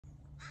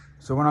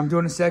So when I'm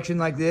doing a section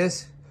like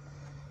this,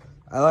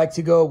 I like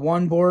to go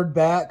one board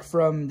back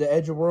from the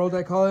edge of world,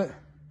 I call it,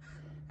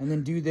 and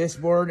then do this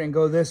board and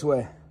go this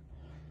way.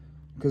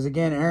 Because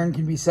again, Aaron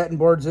can be setting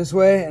boards this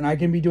way, and I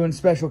can be doing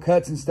special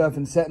cuts and stuff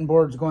and setting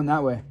boards going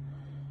that way.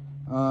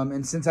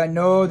 And since I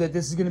know that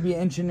this is going to be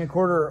 1.25 inch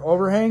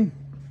overhang,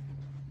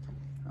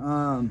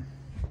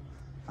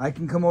 I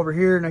can come over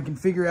here and I can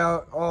figure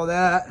out all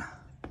that.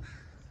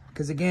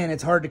 Because again,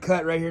 it's hard to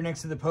cut right here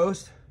next to the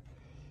post.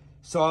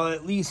 So I'll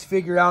at least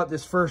figure out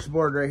this first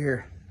board right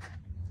here.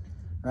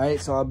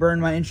 Right, so I'll burn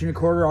my 1.25 inch,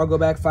 I'll go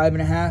back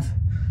 5.5,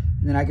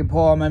 and then I can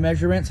pull all my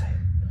measurements.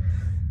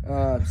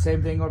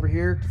 Same thing over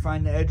here to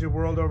find the edge of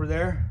world over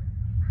there.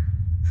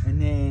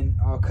 And then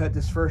I'll cut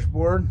this first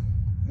board.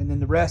 And then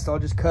the rest I'll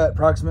just cut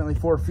approximately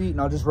 4 feet,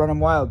 and I'll just run them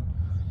wild,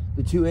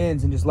 the two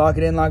ends, and just lock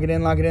it in, lock it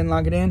in, lock it in,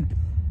 lock it in,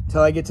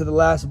 until I get to the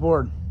last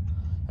board.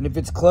 And if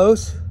it's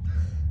close,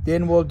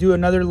 then we'll do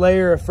another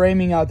layer of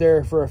framing out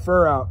there for a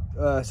fur out,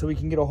 so we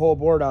can get a whole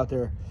board out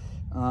there.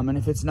 And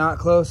if it's not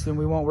close, then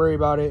we won't worry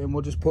about it, and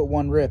we'll just put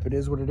one rip. It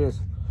is what it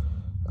is.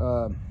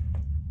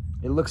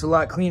 It looks a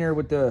lot cleaner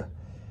with the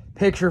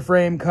picture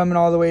frame coming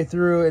all the way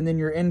through, and then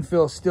your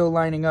infill still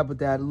lining up with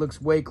that. It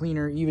looks way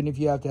cleaner, even if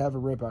you have to have a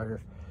rip out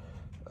here.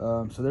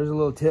 So there's a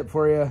little tip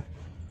for you.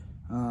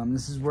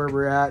 This is where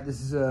we're at. This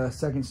is a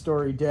 2nd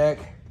story deck.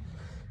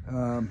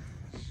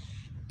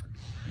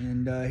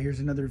 Here's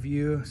another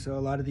view. So a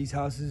lot of these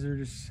houses are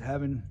just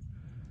having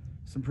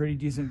some pretty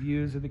decent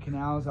views of the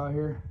canals out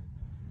here.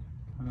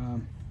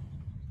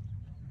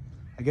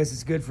 I guess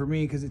it's good for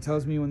me because it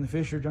tells me when the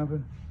fish are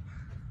jumping.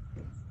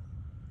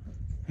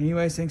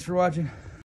 Anyways, thanks for watching.